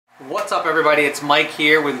What's up, everybody? It's Mike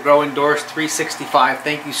here with Grow Indoors 365.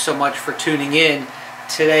 Thank you so much for tuning in.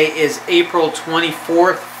 Today is April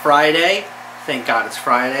 24th, Friday. Thank God it's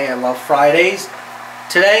Friday. I love Fridays.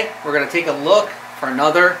 Today we're going to take a look for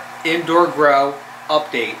another indoor grow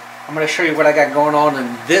update. I'm going to show you what I got going on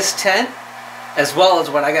in this tent, as well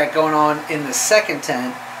as what I got going on in the second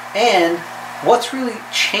tent, and what's really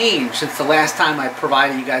changed since the last time I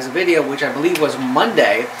provided you guys a video, which I believe was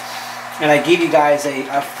Monday. And I gave you guys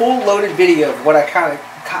a full loaded video of what I kind of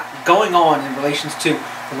got going on in relations to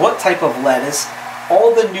what type of lettuce,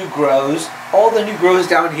 all the new grows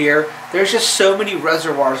down here. There's just so many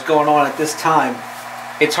reservoirs going on at this time,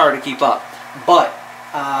 it's hard to keep up. But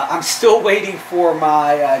I'm still waiting for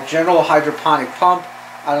my general hydroponic pump.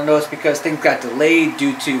 I don't know, it's because things got delayed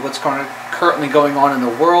due to what's currently going on in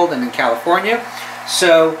the world and in California.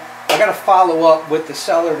 So I got to follow up with the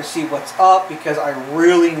seller to see what's up, because I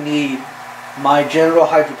really need my general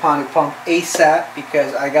hydroponic pump ASAP,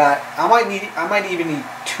 because I might even need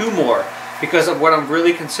two more because of what I'm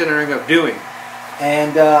really considering of doing.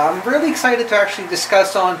 And I'm really excited to actually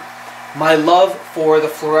discuss on my love for the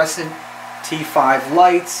fluorescent T5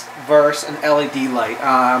 lights versus an LED light.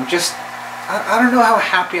 I don't know how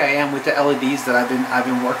happy I am with the LEDs that I've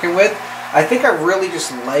been working with. I think I really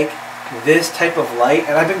just like this type of light,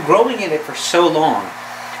 and I've been growing in it for so long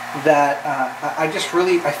that I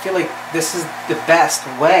feel like this is the best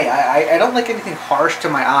way. I don't like anything harsh to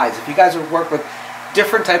my eyes. If you guys would work with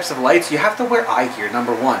different types of lights, you have to wear eye gear,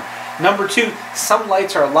 number one. Number two, some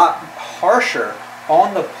lights are a lot harsher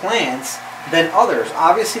on the plants than others.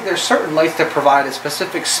 Obviously, there's certain lights that provide a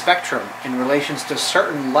specific spectrum in relations to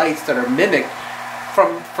certain lights that are mimicked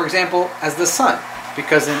from, for example, as the sun,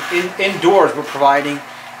 because indoors we're providing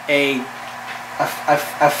a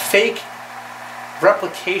fake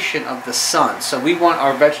replication of the sun. So we want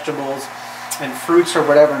our vegetables and fruits or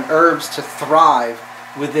whatever and herbs to thrive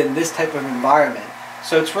within this type of environment.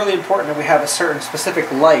 So it's really important that we have a certain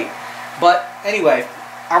specific light. But anyway,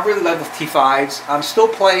 I really love the T5s. I'm still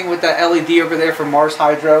playing with that LED over there from Mars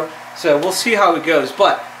Hydro, so we'll see how it goes.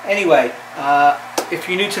 But anyway, if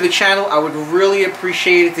you're new to the channel, I would really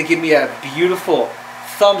appreciate it to give me a beautiful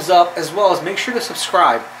thumbs up, as well as make sure to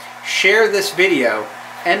subscribe, share this video,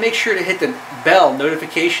 and make sure to hit the bell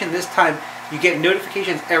notification. This time you get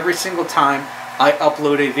notifications every single time I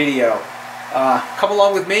upload a video. Come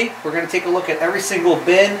along with me. We're going to take a look at every single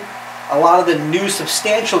bin, a lot of the new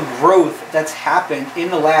substantial growth that's happened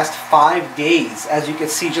in the last 5 days, as you can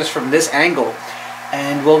see just from this angle,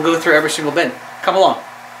 and we'll go through every single bin. Come along.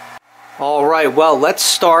 Alright, well, let's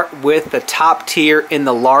start with the top tier in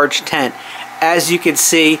the large tent. As you can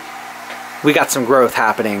see, we got some growth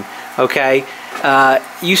happening, okay?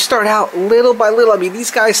 You start out little by little. I mean,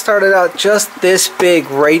 these guys started out just this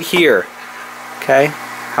big right here, okay?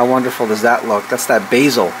 How wonderful does that look? That's that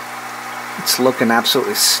basil. It's looking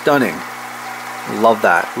absolutely stunning. Love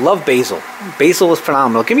that. Love basil. Basil is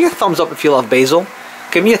phenomenal. Give me a thumbs up if you love basil.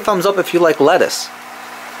 Give me a thumbs up if you like lettuce.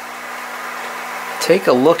 Take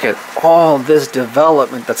a look at all this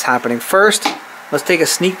development that's happening. First, let's take a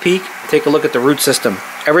sneak peek, take a look at the root system.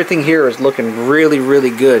 Everything here is looking really,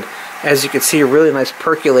 really good. As you can see, a really nice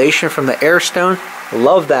percolation from the air stone.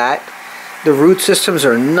 Love that. The root systems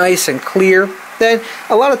are nice and clear. Then,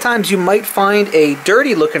 a lot of times you might find a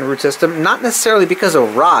dirty looking root system, not necessarily because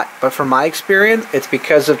of rot, but from my experience, it's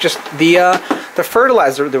because of just the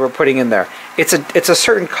fertilizer that we're putting in there. It's a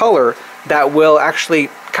certain color that will actually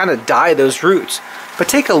kind of dye those roots. But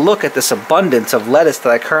take a look at this abundance of lettuce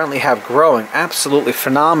that I currently have growing. Absolutely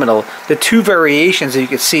phenomenal. The two variations that you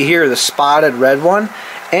can see here, the spotted red one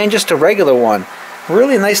and just a regular one.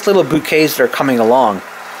 Really nice little bouquets that are coming along.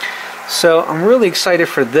 So I'm really excited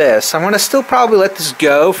for this. I'm going to still probably let this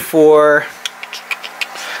go for...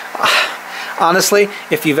 honestly,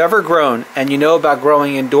 if you've ever grown and you know about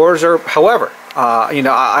growing indoors, or however, you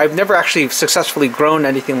know, I've never actually successfully grown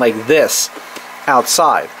anything like this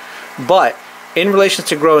outside. But in relation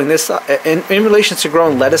to growing this, in relation to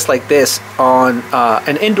growing lettuce like this on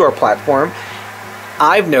an indoor platform,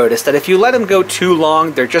 I've noticed that if you let them go too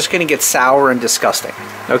long, they're just going to get sour and disgusting.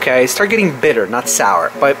 Okay, start getting bitter, not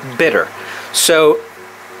sour, but bitter. So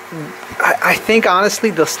I think honestly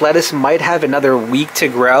this lettuce might have another week to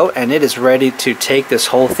grow, and it is ready to take this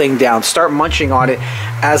whole thing down. Start munching on it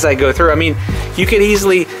as I go through. I mean, you could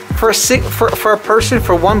easily, for a person,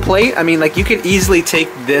 for one plate, I mean, like, you could easily take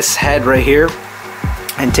this head right here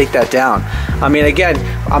and take that down. I mean, again,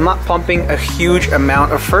 I'm not pumping a huge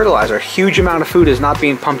amount of fertilizer. A huge amount of food is not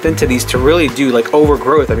being pumped into these to really do like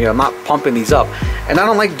overgrowth. I mean, I'm not pumping these up, and I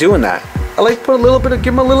don't like doing that. I like to put a little bit of,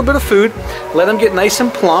 give them a little bit of food, let them get nice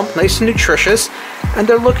and plump, nice and nutritious, and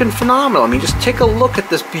they're looking phenomenal. I mean, just take a look at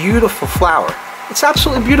this beautiful flower. It's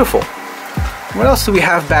absolutely beautiful. What else do we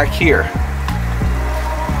have back here?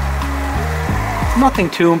 Nothing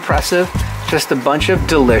too impressive, just a bunch of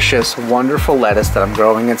delicious, wonderful lettuce that I'm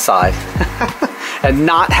growing inside and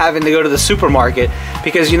not having to go to the supermarket,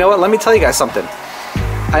 because you know what, let me tell you guys something.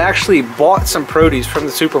 I actually bought some produce from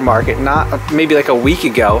the supermarket maybe like a week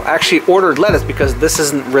ago. I actually ordered lettuce because this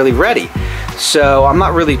isn't really ready. So I'm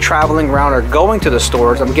not really traveling around or going to the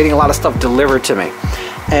stores. I'm getting a lot of stuff delivered to me.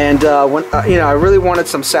 And I really wanted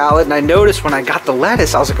some salad, and I noticed when I got the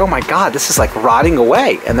lettuce, I was like, oh my God, this is like rotting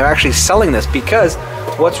away. And they're actually selling this because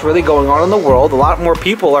what's really going on in the world, a lot more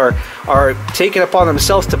people are taking it upon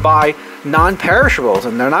themselves to buy non-perishables,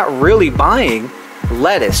 and they're not really buying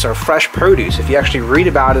lettuce or fresh produce. If you actually read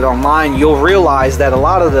about it online, you'll realize that a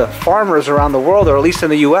lot of the farmers around the world, or at least in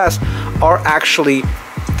the US, are actually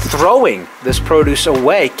throwing this produce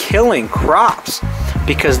away, killing crops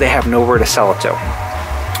because they have nowhere to sell it to.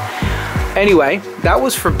 Anyway, that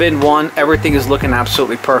was for bin 1. Everything is looking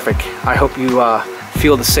absolutely perfect. I hope you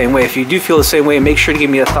feel the same way. If you do feel the same way, make sure to give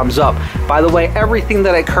me a thumbs up. By the way, everything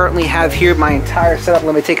that I currently have here, my entire setup,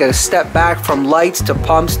 let me take a step back, from lights to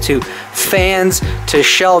pumps to fans to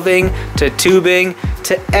shelving to tubing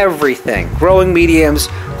to everything. Growing mediums,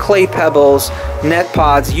 clay pebbles, net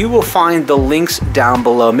pods. You will find the links down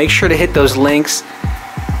below. Make sure to hit those links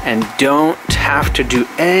and don't have to do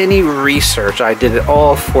any research. I did it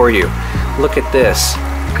all for you. Look at this.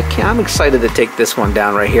 I'm excited to take this one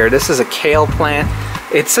down right here. This is a kale plant.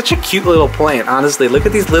 It's such a cute little plant, honestly. Look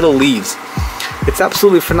at these little leaves. It's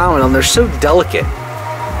absolutely phenomenal, and they're so delicate.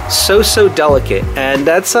 So delicate. And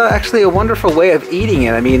that's actually a wonderful way of eating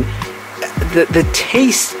it. I mean, the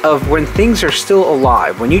taste of when things are still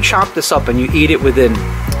alive, when you chop this up and you eat it within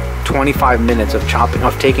 25 minutes of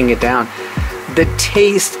taking it down, the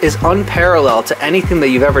taste is unparalleled to anything that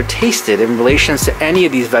you've ever tasted in relation to any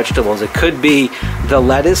of these vegetables. It could be the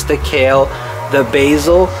lettuce, the kale, the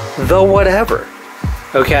basil, the whatever.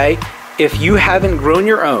 Okay? If you haven't grown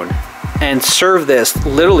your own and serve this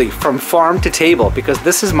literally from farm to table, because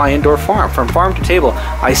this is my indoor farm, from farm to table,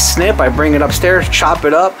 I snip, I bring it upstairs, chop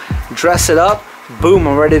it up, dress it up, boom,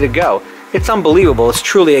 I'm ready to go. It's unbelievable. It's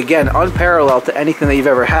truly, again, unparalleled to anything that you've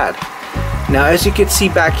ever had. Now, as you can see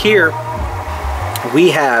back here,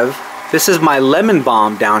 we have, this is my lemon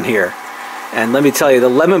balm down here, and let me tell you, the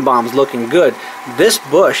lemon balm's looking good. This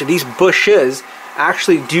bush, these bushes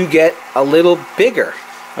actually do get a little bigger.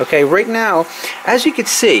 Okay, right now, as you can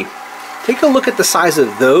see, take a look at the size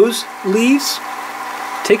of those leaves.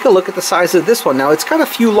 Take a look at the size of this one. Now, it's got a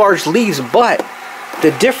few large leaves, but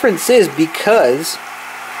the difference is because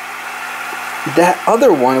that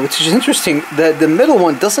other one, which is interesting, the middle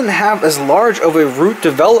one doesn't have as large of a root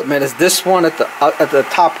development as this one at the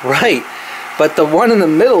top right, but the one in the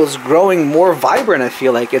middle is growing more vibrant. I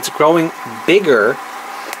feel like it's growing bigger,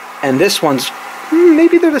 and this one's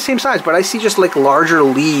maybe they're the same size, but I see just like larger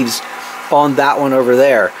leaves on that one over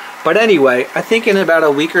there. But anyway, I think in about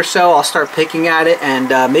a week or so I'll start picking at it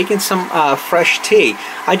and making some fresh tea.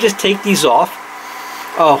 I just take these off.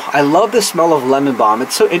 Oh, I love the smell of lemon balm.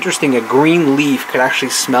 It's so interesting. A green leaf could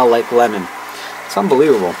actually smell like lemon. It's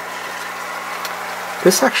unbelievable.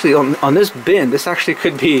 This actually, on this bin, this actually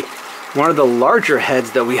could be one of the larger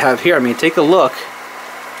heads that we have here. I mean, take a look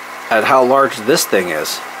at how large this thing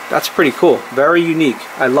is. That's pretty cool. Very unique.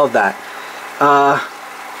 I love that.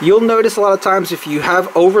 You'll notice a lot of times if you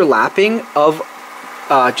have overlapping of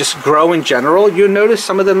just grow in general, you'll notice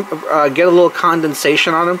some of them get a little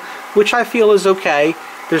condensation on them, which I feel is okay.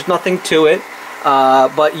 There's nothing to it,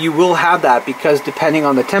 but you will have that because depending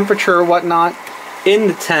on the temperature or whatnot in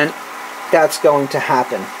the tent, that's going to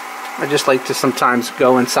happen. I just like to sometimes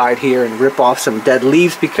go inside here and rip off some dead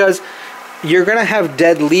leaves, because you're going to have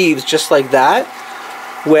dead leaves just like that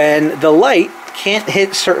when the light can't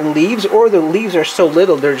hit certain leaves, or the leaves are so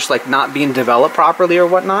little they're just like not being developed properly or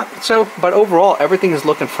whatnot. So, but overall everything is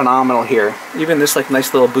looking phenomenal here. Even this like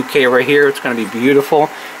nice little bouquet right here, it's going to be beautiful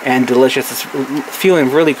and delicious. It's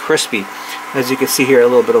feeling really crispy. As you can see here, a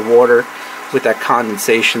little bit of water with that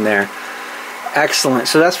condensation there. Excellent.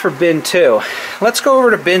 So that's for bin 2. Let's go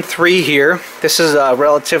over to bin 3 here. This is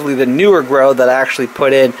relatively the newer grow that I actually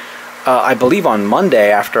put in I believe on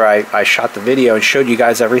Monday after I shot the video and showed you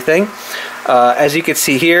guys everything. As you can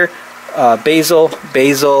see here, basil,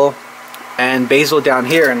 and basil down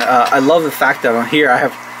here. And I love the fact that on here I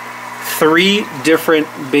have 3 different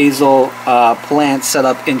basil plants set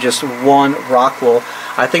up in just one rock wool.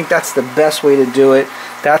 I think that's the best way to do it.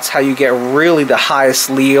 That's how you get really the highest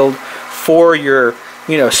yield for your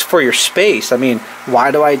you know, for your space. I mean,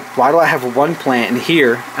 why do I have one plant in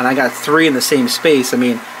here and I got 3 in the same space? I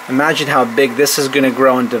mean, imagine how big this is going to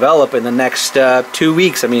grow and develop in the next 2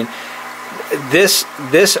 weeks. I mean, this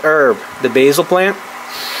herb, the basil plant,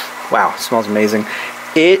 wow, it smells amazing.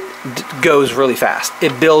 It goes really fast.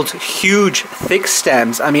 It builds huge, thick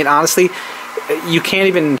stems. I mean, honestly, you can't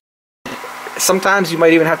even, sometimes you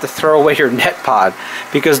might even have to throw away your net pod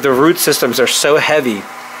because the root systems are so heavy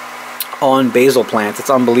on basil plants. It's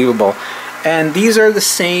unbelievable. And these are the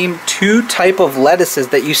same 2 type of lettuces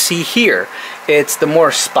that you see here. It's the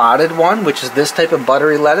more spotted one, which is this type of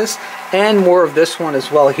buttery lettuce, and more of this one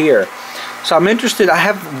as well here. So I'm interested. I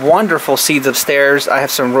have wonderful seeds upstairs. I have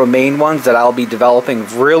some romaine ones that I'll be developing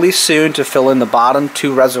really soon to fill in the bottom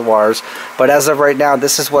 2 reservoirs. But as of right now,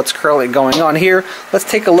 this is what's currently going on here. Let's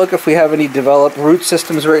take a look if we have any developed root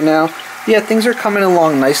systems right now. Yeah, things are coming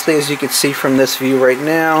along nicely, as you can see from this view right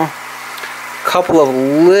now. Couple of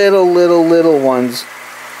little ones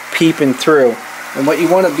peeping through. And what you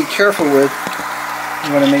want to be careful with,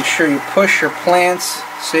 you want to make sure you push your plants.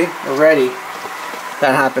 See, they're ready.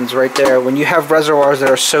 That happens right there. When you have reservoirs that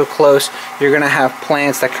are so close, you're going to have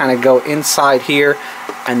plants that kind of go inside here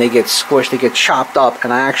and they get squished, they get chopped up,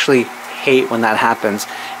 and I actually hate when that happens.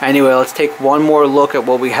 Anyway, let's take one more look at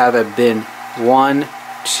what we have at bin 1,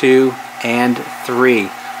 2, and 3.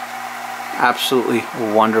 Absolutely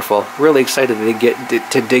wonderful. Really excited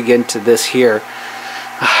to dig into this here.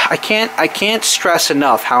 I can't stress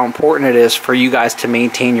enough how important it is for you guys to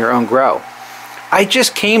maintain your own grow. I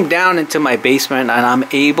just came down into my basement and I'm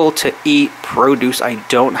able to eat produce. I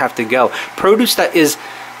don't have to go. Produce that is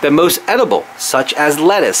the most edible, such as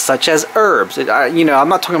lettuce, such as herbs. You know, I'm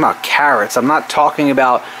not talking about carrots. I'm not talking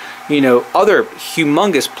about, you know, other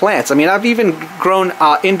humongous plants. I mean, I've even grown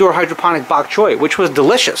indoor hydroponic bok choy, which was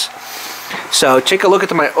delicious. So take a look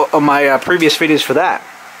at my previous videos for that.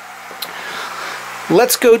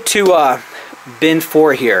 Let's go to bin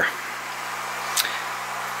 4 here.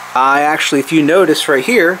 I actually, if you notice right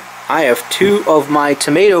here, I have 2 of my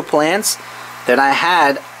tomato plants that I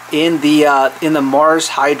had in the Mars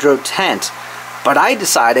Hydro tent. But I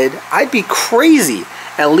decided I'd be crazy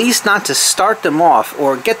at least not to start them off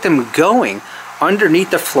or get them going underneath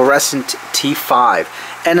the fluorescent T5.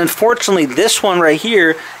 And unfortunately, this one right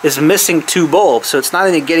here is missing 2 bulbs, so it's not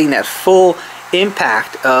even getting that full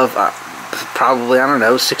impact of probably, I don't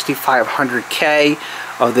know, 6,500K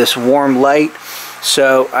of this warm light.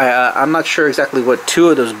 So I'm not sure exactly what 2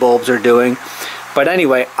 of those bulbs are doing, but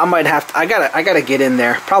anyway, I might have to, I gotta get in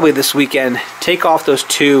there probably this weekend, take off those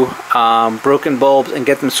 2 broken bulbs and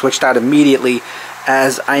get them switched out immediately,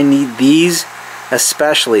 as I need these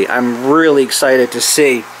especially. I'm really excited to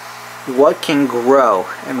see what can grow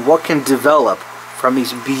and what can develop from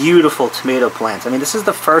these beautiful tomato plants. I mean, this is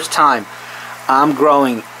the first time I'm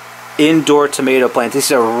growing indoor tomato plants.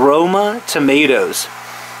 These are Roma tomatoes,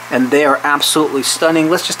 and they are absolutely stunning.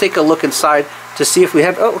 Let's just take a look inside to see if we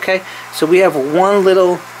have, oh, okay, so we have one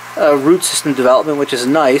little root system development, which is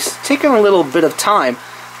nice. Taking a little bit of time,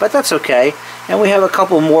 but that's okay. And we have a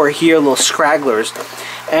couple more here, little scragglers.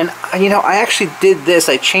 And, you know, I actually did this,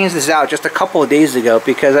 I changed this out just a couple of days ago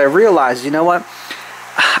because I realized, you know what,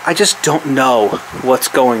 I just don't know what's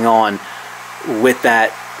going on with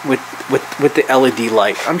that, with the LED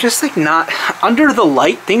light. I'm just like not, under the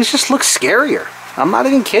light, things just look scarier. I'm not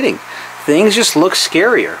even kidding. Things just look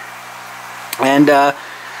scarier. And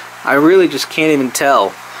I really just can't even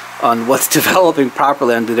tell on what's developing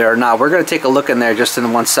properly under there or not. We're going to take a look in there just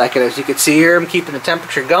in 1 second. As you can see here, I'm keeping the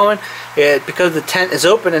temperature going because the tent is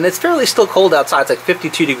open and it's fairly still cold outside. It's like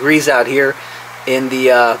 52 degrees out here in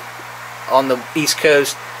the on the East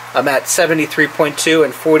Coast. I'm at 73.2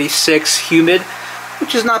 and 46 humid,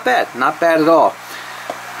 which is not bad. Not bad at all.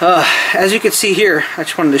 As you can see here, I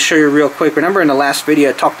just wanted to show you real quick. Remember in the last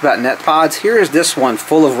video I talked about net pods? Here is this one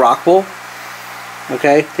full of rock wool.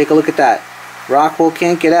 Okay, take a look at that. Rock wool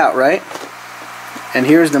can't get out, right? And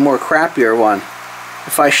here's the more crappier one.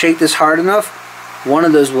 If I shake this hard enough, one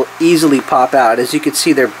of those will easily pop out. As you can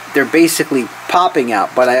see, they're basically popping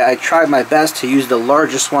out, but I tried my best to use the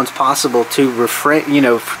largest ones possible to refrain, you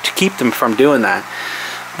know, to keep them from doing that.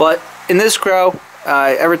 But in this grow,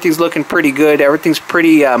 everything's looking pretty good. Everything's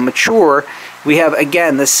pretty mature. We have,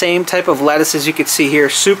 again, the same type of lettuce as you can see here.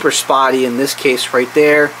 Super spotty in this case right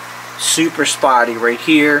there. Super spotty right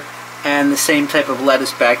here. And the same type of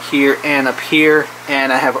lettuce back here and up here.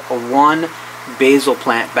 And I have one basil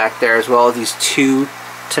plant back there, as well as these 2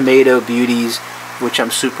 tomato beauties, which I'm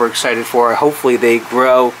super excited for. Hopefully they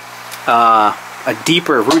grow a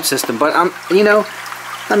deeper root system. But you know,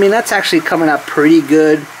 I mean, that's actually coming out pretty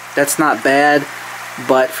good. That's not bad.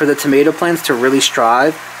 but for the tomato plants to really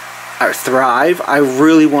thrive, I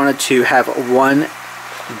really wanted to have one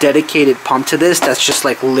dedicated pump to this that's just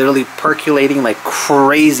like literally percolating like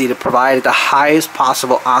crazy to provide the highest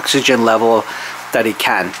possible oxygen level that it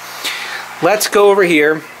can. Let's go over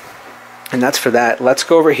here, and that's for that. Let's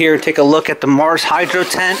go over here and take a look at the Mars Hydro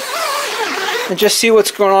tent and just see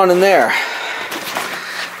what's going on in there.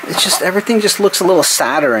 It's just, everything just looks a little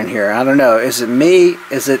sadder in here. I don't know. Is it me?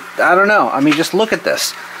 Is it, I don't know. I mean, just look at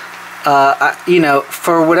this. You know,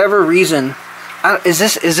 for whatever reason, is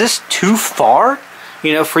this too far?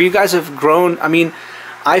 You know, for you guys have grown, I mean,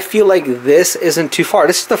 I feel like this isn't too far.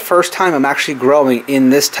 This is the first time I'm actually growing in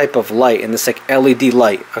this type of light, in this like LED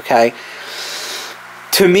light, okay?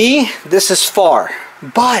 To me, this is far.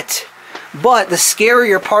 But the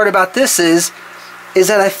scarier part about this is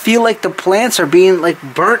that I feel like the plants are being like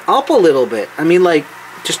burnt up a little bit. I mean, like,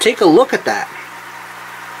 just take a look at that.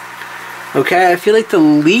 Okay, I feel like the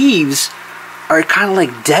leaves are kind of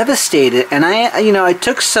like devastated, and I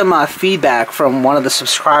took some feedback from one of the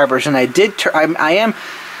subscribers, and I am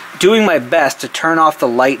doing my best to turn off the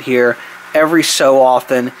light here every so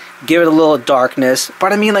often, give it a little darkness.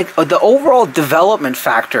 But I mean, like, the overall development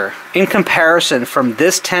factor in comparison from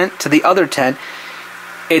this tent to the other tent,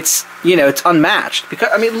 it's, you know, it's unmatched. Because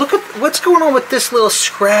I mean, look at what's going on with this little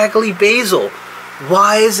scraggly basil.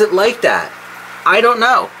 Why is it like that? I don't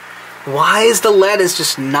know. Why is the lettuce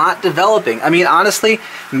just not developing? I mean, honestly,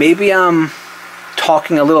 maybe I'm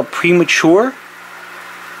talking a little premature,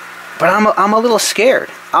 but I'm a little scared.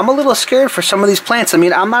 I'm a little scared for some of these plants. I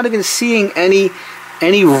mean, I'm not even seeing any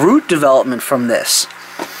root development from this,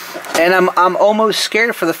 and I'm almost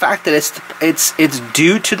scared for the fact that it's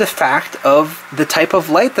due to the fact of the type of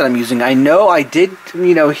light that I'm using. I know I did,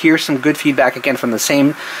 you know, hear some good feedback again from the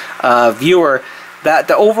same viewer, that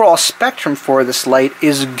the overall spectrum for this light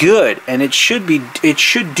is good, and it should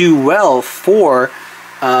do well for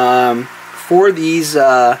these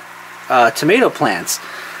tomato plants.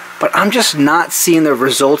 But I'm just not seeing the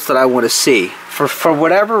results that I want to see. For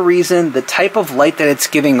whatever reason, the type of light that it's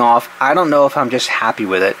giving off, I don't know if I'm just happy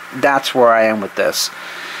with it. That's where I am with this.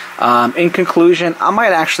 In conclusion, I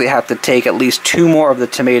might actually have to take at least 2 more of the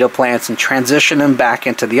tomato plants and transition them back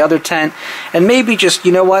into the other tent, and maybe just,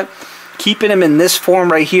 you know what, keeping them in this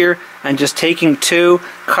form right here, and just taking 2,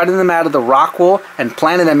 cutting them out of the rock wool, and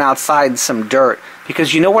planting them outside in some dirt.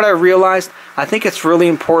 Because you know what I realized? I think it's really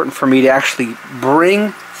important for me to actually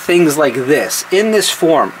bring things like this in this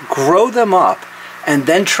form, grow them up, and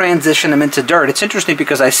then transition them into dirt. It's interesting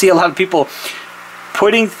because I see a lot of people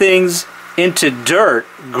putting things into dirt,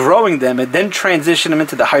 growing them, and then transition them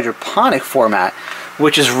into the hydroponic format,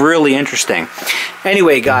 which is really interesting.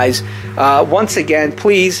 Anyway, guys, once again,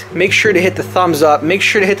 please make sure to hit the thumbs up, make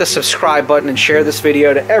sure to hit the subscribe button, and share this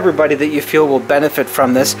video to everybody that you feel will benefit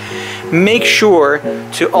from this. Make sure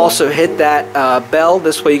to also hit that bell.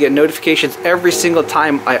 This way you get notifications every single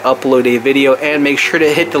time I upload a video, and make sure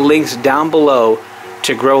to hit the links down below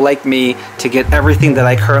to grow like me, to get everything that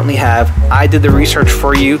I currently have. I did the research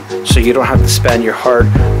for you, so you don't have to spend your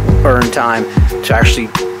hard-earned time to actually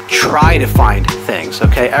try to find things,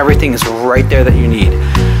 okay? Everything is right there that you need.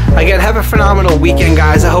 Again, have a phenomenal weekend,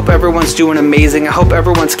 guys. I hope everyone's doing amazing. I hope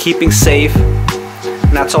everyone's keeping safe.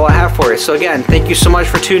 And that's all I have for you. So again, thank you so much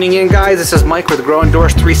for tuning in, guys. This is Mike with Grow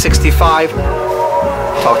Indoors 365.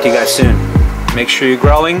 Talk to you guys soon. Make sure you're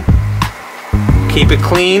growing. Keep it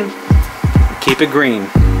clean. Keep it green.